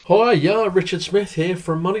Hi, yeah, Richard Smith here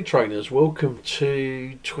from Money Trainers. Welcome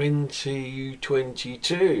to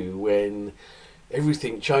 2022 when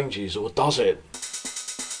everything changes, or does it?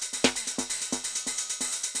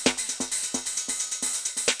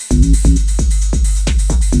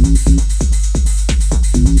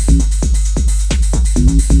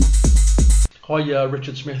 Hi, yeah,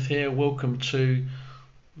 Richard Smith here. Welcome to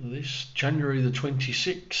this January the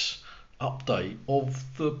 26th update of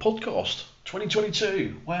the podcast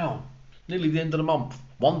 2022. Wow, nearly the end of the month.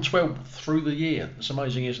 1/12 through the year. It's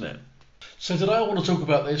amazing, isn't it? So today I want to talk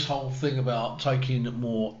about this whole thing about taking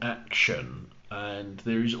more action, and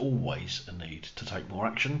there is always a need to take more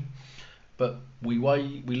action. But we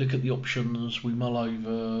weigh, we look at the options, we mull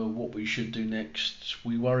over what we should do next,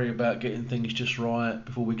 we worry about getting things just right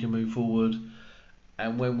before we can move forward.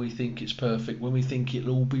 And when we think it's perfect, when we think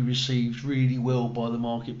it'll all be received really well by the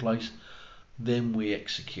marketplace, then we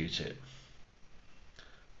execute it.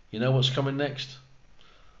 You know what's coming next?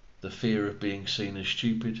 The fear of being seen as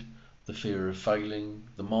stupid, the fear of failing,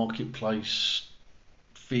 the marketplace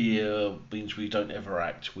fear means we don't ever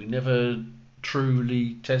act. We never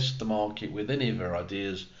truly test the market with any of our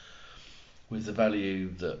ideas, with the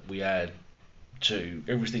value that we add to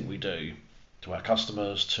everything we do, to our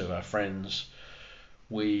customers, to our friends.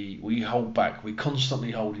 We hold back. We're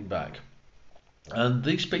constantly holding back. And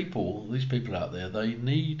these people out there, they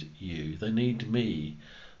need you. They need me.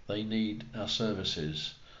 They need our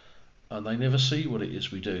services, and they never see what it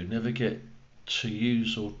is we do. Never get to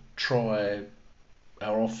use or try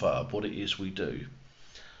our offer of what it is we do,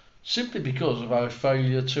 simply because of our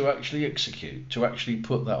failure to actually execute, to actually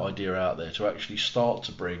put that idea out there, to actually start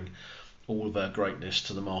to bring all of our greatness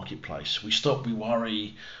to the marketplace. We stop, we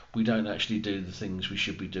worry, we don't actually do the things we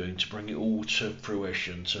should be doing to bring it all to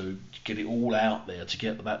fruition, to get it all out there, to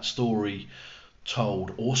get that story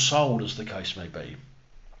told or sold, as the case may be.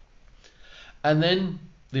 And then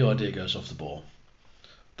the idea goes off the boil.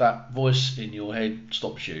 That voice in your head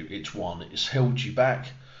stops you. It's won. It's held you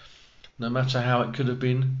back. No matter how it could have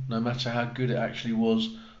been, no matter how good it actually was,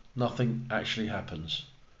 nothing actually happens.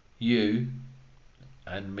 You,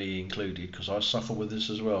 and me included, because I suffer with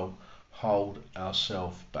this as well, hold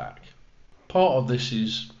ourselves back. Part of this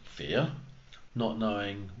is fear, not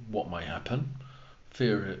knowing what may happen,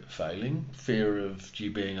 fear of failing, fear of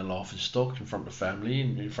you being a laughing stock in front of family,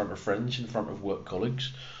 in front of friends, in front of work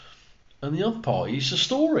colleagues. And the other part is the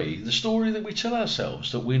story that we tell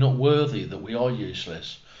ourselves that we're not worthy, that we are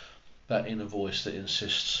useless, that inner voice that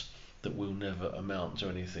insists that we'll never amount to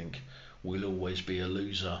anything, we'll always be a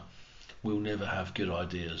loser, we'll never have good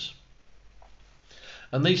ideas.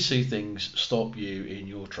 And these two things stop you in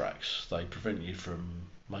your tracks. They prevent you from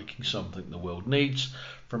making something the world needs,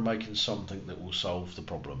 from making something that will solve the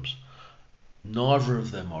problems. Neither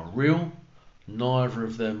of them are real, neither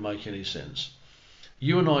of them make any sense.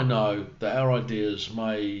 You and I know that our ideas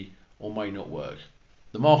may or may not work.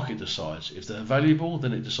 The market decides. If they're valuable,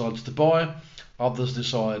 then it decides to buy. Others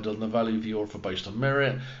decide on the value of your offer based on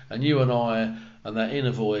merit. And you and I, and that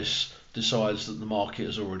inner voice, decides that the market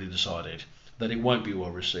has already decided that it won't be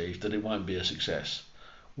well received, that it won't be a success.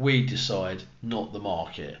 We decide, not the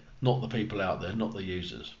market, not the people out there, not the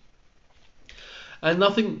users. And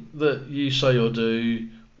nothing that you say or do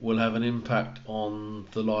will have an impact on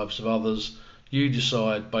the lives of others. You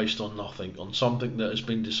decide based on nothing, on something that has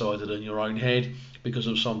been decided in your own head because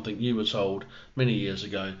of something you were told many years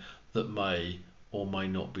ago that may or may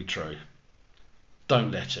not be true.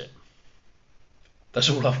 Don't let it. That's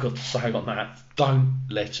all I've got to say on that. Don't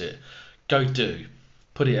let it. Go do.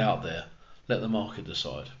 Put it out there. Let the market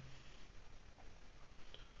decide.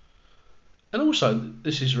 And also,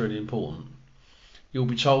 this is really important. You'll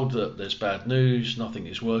be told that there's bad news, nothing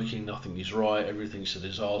is working, nothing is right, everything's a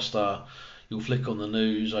disaster. You'll flick on the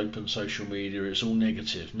news, open social media, it's all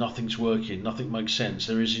negative, nothing's working, nothing makes sense,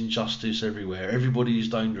 there is injustice everywhere, everybody is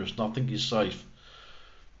dangerous, nothing is safe.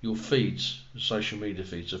 Your feeds, social media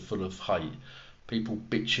feeds, are full of hate, people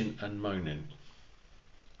bitching and moaning.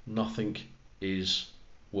 Nothing is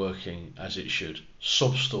working as it should.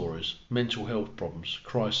 Sob stories, mental health problems,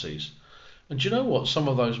 crises. And do you know what? Some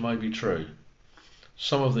of those may be true.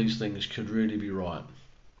 Some of these things could really be right.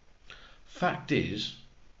 Fact is,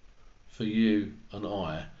 for you and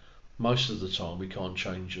I, most of the time we can't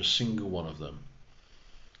change a single one of them.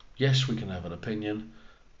 Yes, we can have an opinion,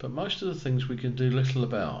 but most of the things we can do little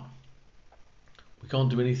about. We can't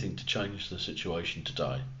do anything to change the situation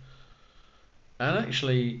today. And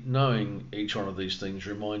actually, knowing each one of these things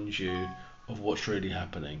reminds you of what's really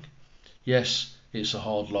happening. Yes, it's a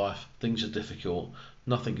hard life, things are difficult,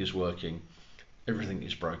 nothing is working, everything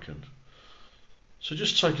is broken. So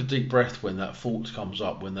just take a deep breath when that thought comes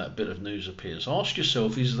up, when that bit of news appears. Ask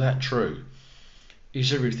yourself, is that true?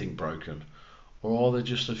 Is everything broken? Or are there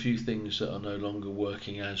just a few things that are no longer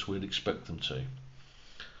working as we'd expect them to?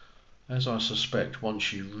 As I suspect,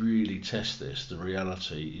 once you really test this, the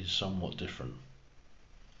reality is somewhat different.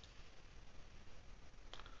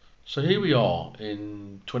 So here we are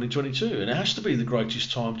in 2022, and it has to be the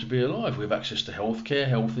greatest time to be alive. We have access to healthcare,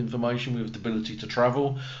 health information, we have the ability to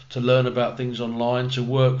travel, to learn about things online, to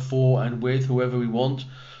work for and with whoever we want,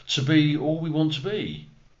 to be all we want to be.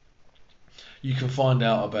 You can find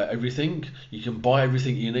out about everything, you can buy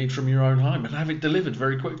everything you need from your own home and have it delivered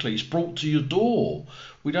very quickly. It's brought to your door.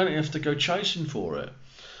 We don't have to go chasing for it.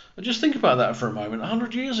 And just think about that for a moment.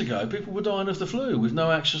 100 years ago, people were dying of the flu with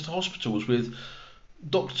no access to hospitals, with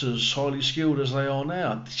doctors highly skilled as they are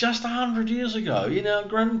now. Just 100 years ago, in our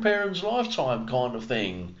grandparents' lifetime kind of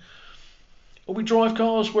thing. Or we drive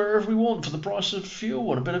cars wherever we want for the price of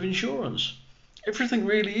fuel and a bit of insurance. Everything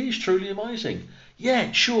really is truly amazing.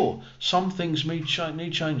 Yeah, sure, some things need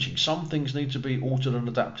changing. Some things need to be altered and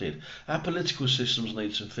adapted. Our political systems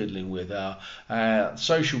need some fiddling with. Our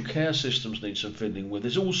social care systems need some fiddling with.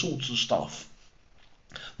 There's all sorts of stuff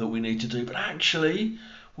that we need to do. But actually,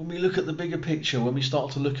 when we look at the bigger picture, when we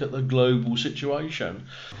start to look at the global situation,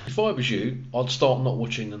 if I was you, I'd start not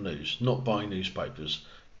watching the news, not buying newspapers.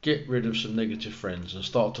 Get rid of some negative friends and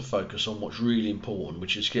start to focus on what's really important,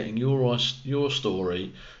 which is getting your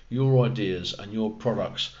story, your ideas and your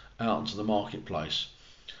products out into the marketplace.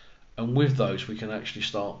 And with those, we can actually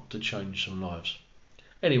start to change some lives.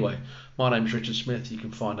 Anyway, my name's Richard Smith. You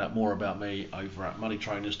can find out more about me over at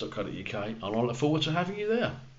moneytrainers.co.uk, and I look forward to having you there.